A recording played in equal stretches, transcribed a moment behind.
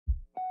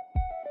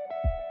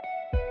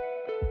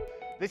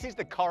This is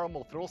the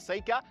Coromal Thrill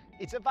Seeker.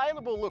 It's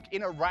available, look,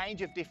 in a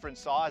range of different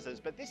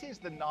sizes, but this is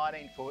the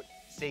 19-foot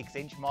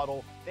 6-inch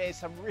model. There's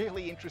some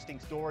really interesting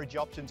storage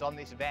options on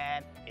this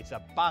van. It's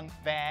a bunk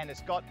van. It's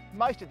got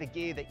most of the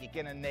gear that you're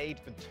gonna need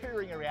for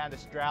touring around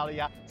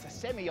Australia. It's a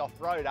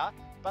semi-off-roader,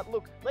 but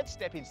look, let's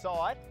step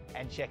inside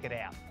and check it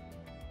out.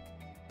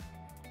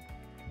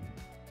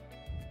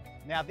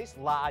 Now this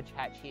large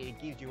hatch here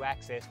gives you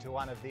access to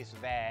one of this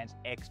van's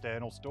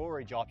external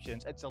storage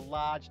options. It's a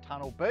large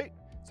tunnel boot.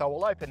 So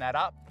we'll open that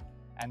up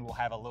and we'll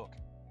have a look.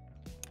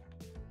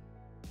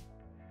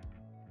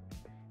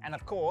 And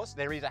of course,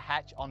 there is a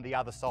hatch on the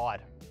other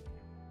side.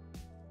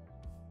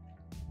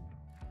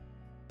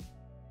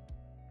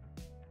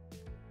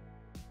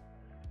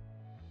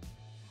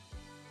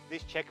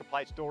 This checker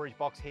plate storage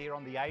box here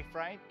on the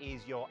A-frame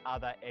is your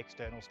other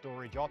external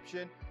storage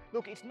option.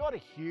 Look, it's not a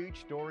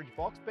huge storage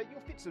box, but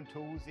you'll fit some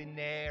tools in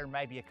there,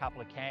 maybe a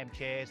couple of cam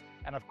chairs,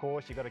 and of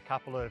course you've got a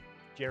couple of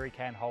jerry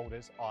can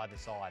holders either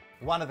side.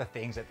 One of the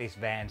things that this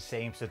van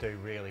seems to do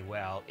really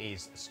well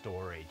is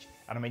storage.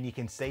 And I mean, you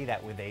can see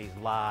that with these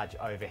large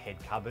overhead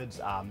cupboards.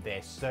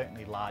 They're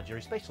certainly larger,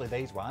 especially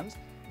these ones,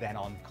 than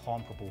on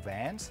comparable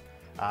vans.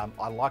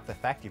 I like the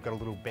fact you've got a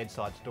little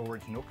bedside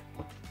storage nook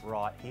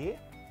right here.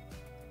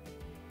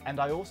 And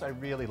I also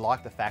really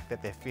like the fact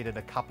that they've fitted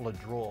a couple of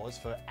drawers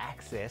for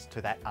access to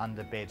that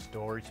underbed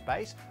storage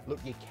space. Look,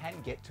 you can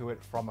get to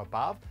it from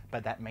above,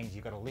 but that means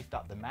you've got to lift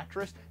up the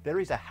mattress. There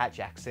is a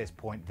hatch access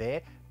point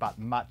there, but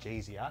much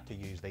easier to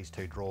use these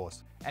two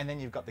drawers. And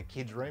then you've got the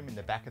kids' room in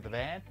the back of the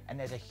van, and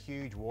there's a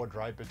huge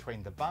wardrobe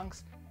between the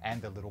bunks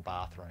and the little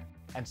bathroom.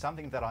 And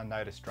something that I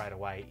noticed straight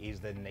away is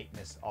the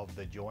neatness of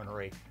the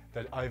joinery.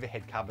 The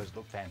overhead covers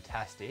look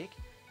fantastic,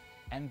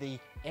 and the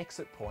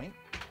exit point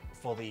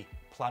for the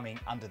plumbing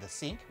under the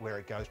sink where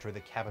it goes through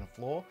the cabin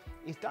floor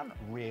is done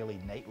really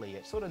neatly.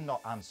 It's sort of not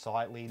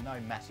unsightly,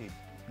 no massive,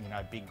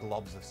 big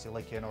globs of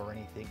silicone or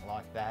anything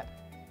like that.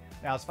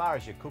 Now, as far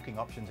as your cooking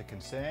options are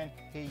concerned,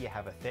 here you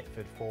have a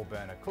Thetford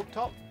 4-burner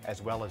cooktop,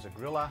 as well as a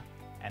griller,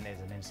 and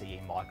there's an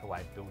NCE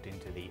microwave built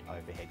into the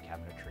overhead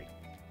cabinetry.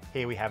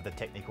 Here we have the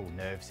technical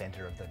nerve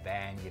center of the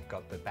van. You've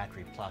got the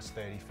Battery Plus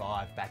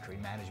 35 battery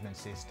management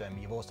system.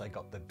 You've also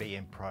got the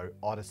BM Pro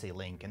Odyssey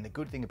link. And the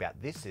good thing about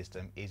this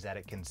system is that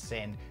it can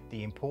send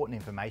the important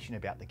information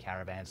about the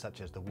caravan,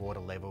 such as the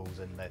water levels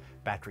and the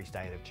battery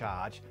state of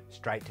charge,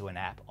 straight to an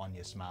app on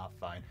your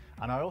smartphone.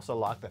 And I also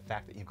like the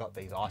fact that you've got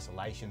these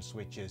isolation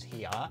switches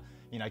here,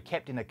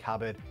 kept in a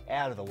cupboard,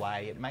 out of the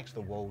way. It makes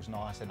the walls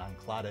nice and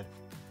uncluttered.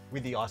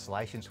 With the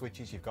isolation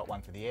switches, you've got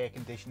one for the air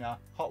conditioner,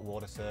 hot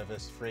water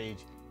service,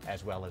 fridge,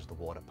 as well as the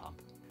water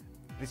pump.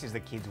 This is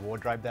the kids'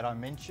 wardrobe that I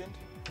mentioned.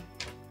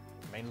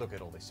 I mean, look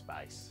at all this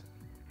space.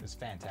 It's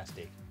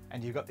fantastic.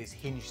 And you've got this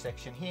hinge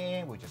section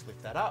here. We'll just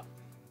lift that up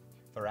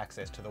for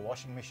access to the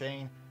washing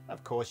machine.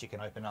 Of course, you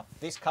can open up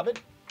this cupboard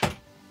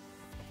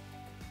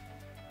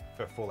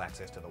for full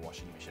access to the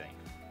washing machine.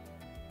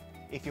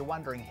 If you're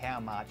wondering how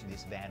much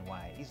this van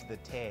weighs, the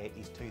tear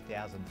is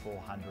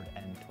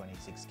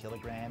 2,426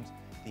 kilograms.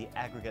 The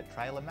aggregate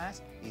trailer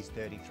mass is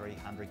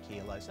 3,300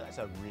 kilos, so that's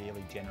a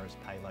really generous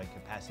payload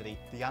capacity.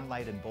 The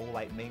unladen ball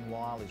weight,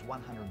 meanwhile, is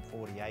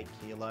 148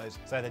 kilos,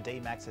 so the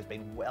D-Max has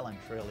been well and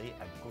truly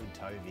a good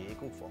tow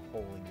vehicle for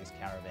hauling this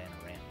caravan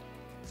around.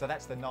 So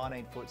that's the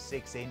 19-foot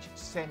 6-inch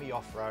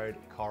semi-off-road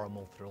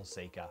Coromal Thrill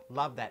Seeker.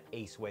 Love that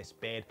east-west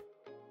bed.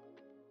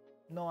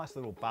 Nice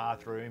little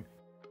bathroom.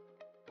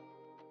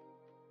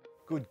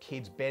 Good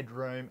kids'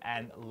 bedroom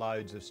and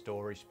loads of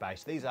storage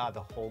space. These are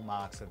the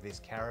hallmarks of this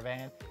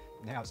caravan.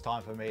 Now it's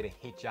time for me to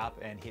hitch up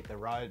and hit the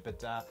road,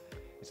 but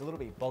it's a little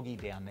bit boggy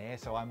down there,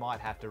 so I might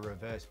have to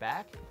reverse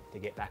back to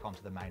get back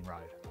onto the main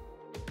road.